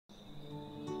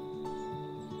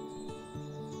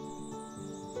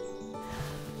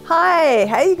Hi,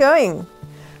 how are you going?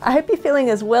 I hope you're feeling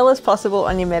as well as possible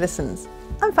on your medicines.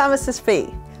 I'm Pharmacist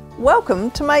Fi. Welcome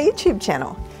to my YouTube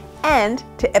channel and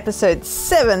to episode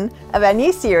 7 of our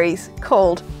new series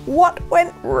called What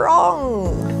Went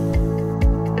Wrong?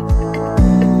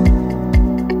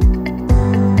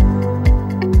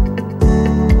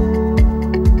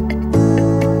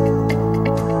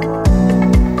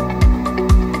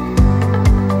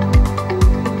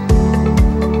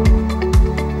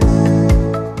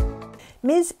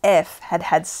 Ms. F had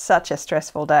had such a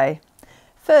stressful day.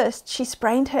 First, she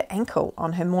sprained her ankle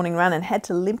on her morning run and had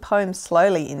to limp home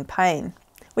slowly in pain,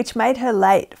 which made her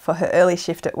late for her early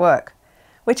shift at work,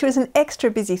 which was an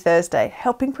extra busy Thursday,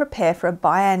 helping prepare for a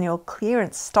biannual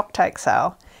clearance stocktake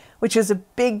sale, which was a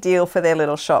big deal for their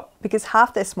little shop because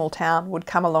half their small town would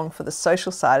come along for the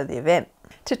social side of the event.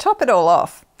 To top it all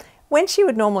off, when she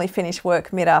would normally finish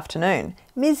work mid-afternoon,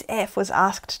 Ms. F was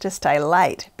asked to stay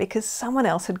late because someone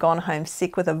else had gone home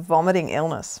sick with a vomiting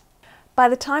illness. By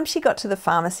the time she got to the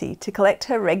pharmacy to collect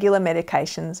her regular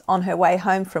medications on her way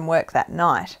home from work that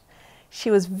night,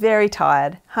 she was very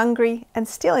tired, hungry, and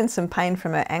still in some pain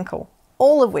from her ankle,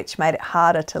 all of which made it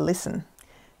harder to listen.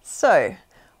 So,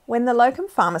 when the locum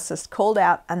pharmacist called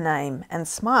out a name and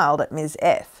smiled at Ms.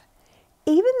 F,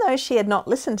 even though she had not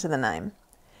listened to the name,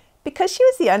 because she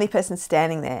was the only person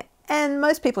standing there and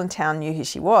most people in town knew who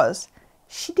she was,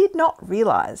 she did not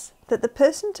realise that the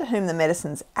person to whom the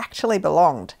medicines actually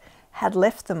belonged had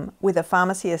left them with a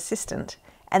pharmacy assistant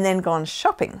and then gone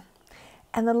shopping.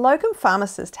 And the locum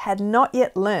pharmacist had not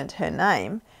yet learnt her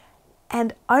name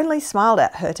and only smiled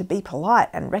at her to be polite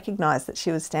and recognised that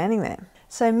she was standing there.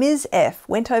 So Ms. F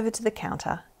went over to the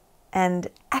counter and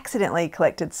accidentally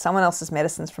collected someone else's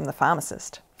medicines from the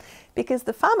pharmacist because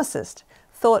the pharmacist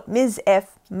thought Ms.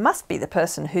 F must be the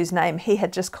person whose name he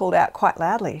had just called out quite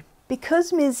loudly.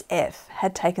 Because Ms. F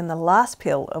had taken the last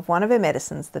pill of one of her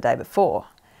medicines the day before,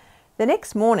 the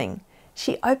next morning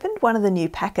she opened one of the new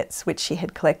packets which she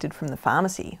had collected from the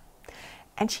pharmacy,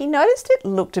 and she noticed it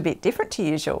looked a bit different to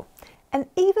usual, and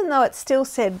even though it still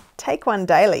said "take one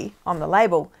daily" on the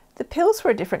label, the pills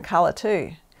were a different colour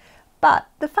too. But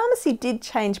the pharmacy did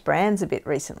change brands a bit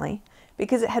recently,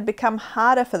 because it had become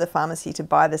harder for the pharmacy to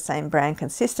buy the same brand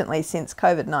consistently since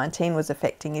COVID-19 was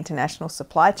affecting international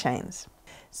supply chains.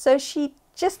 So she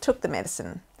just took the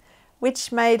medicine,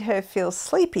 which made her feel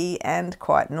sleepy and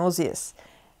quite nauseous.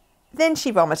 Then she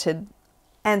vomited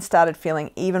and started feeling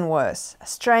even worse, a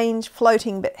strange,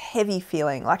 floating but heavy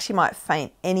feeling like she might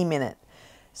faint any minute.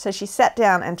 So she sat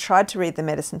down and tried to read the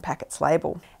medicine packet's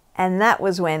label. And that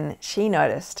was when she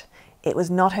noticed it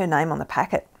was not her name on the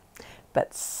packet,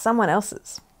 but someone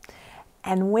else's.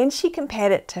 And when she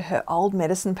compared it to her old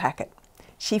medicine packet,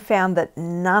 she found that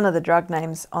none of the drug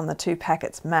names on the two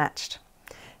packets matched.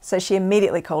 So she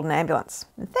immediately called an ambulance.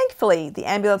 And thankfully, the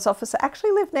ambulance officer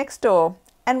actually lived next door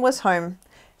and was home.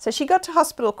 So she got to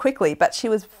hospital quickly, but she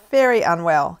was very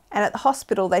unwell. And at the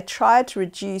hospital, they tried to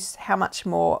reduce how much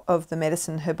more of the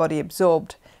medicine her body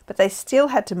absorbed, but they still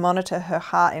had to monitor her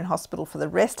heart in hospital for the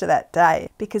rest of that day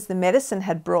because the medicine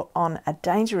had brought on a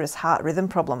dangerous heart rhythm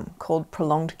problem called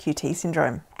prolonged QT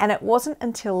syndrome. And it wasn't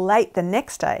until late the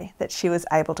next day that she was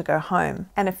able to go home,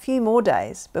 and a few more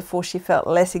days before she felt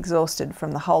less exhausted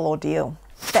from the whole ordeal.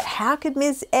 But how could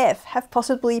Ms. F have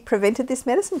possibly prevented this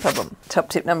medicine problem? Top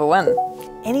tip number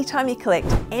 1. Anytime you collect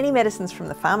any medicines from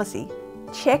the pharmacy,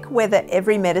 check whether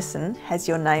every medicine has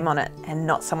your name on it and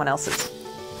not someone else's.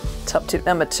 Top tip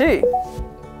number 2.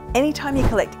 Anytime you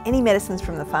collect any medicines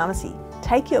from the pharmacy,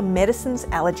 take your medicines,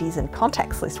 allergies and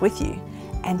contacts list with you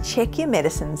and check your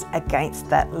medicines against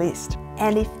that list.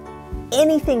 And if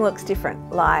anything looks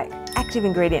different, like active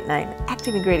ingredient name,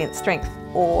 active ingredient strength,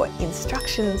 or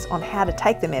instructions on how to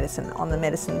take the medicine on the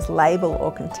medicine's label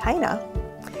or container,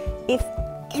 if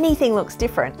anything looks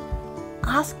different,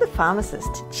 ask the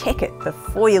pharmacist to check it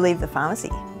before you leave the pharmacy.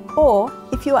 Or,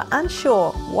 if you are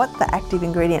unsure what the active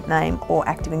ingredient name or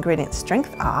active ingredient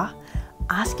strength are,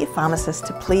 ask your pharmacist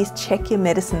to please check your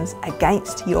medicines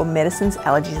against your medicines,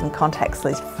 allergies and contacts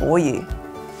list for you.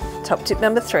 Top tip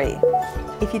number 3.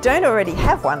 If you don't already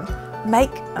have one,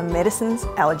 make a medicines,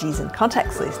 allergies and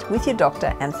contacts list with your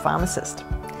doctor and pharmacist.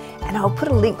 And I'll put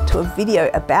a link to a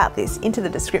video about this into the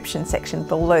description section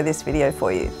below this video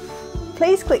for you.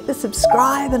 Please click the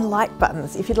subscribe and like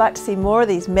buttons if you'd like to see more of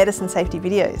these medicine safety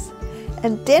videos.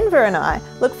 And Denver and I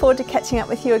look forward to catching up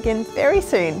with you again very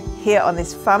soon here on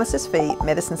this Pharmacist Fi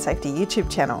Medicine Safety YouTube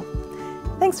channel.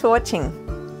 Thanks for watching.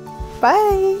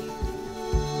 Bye.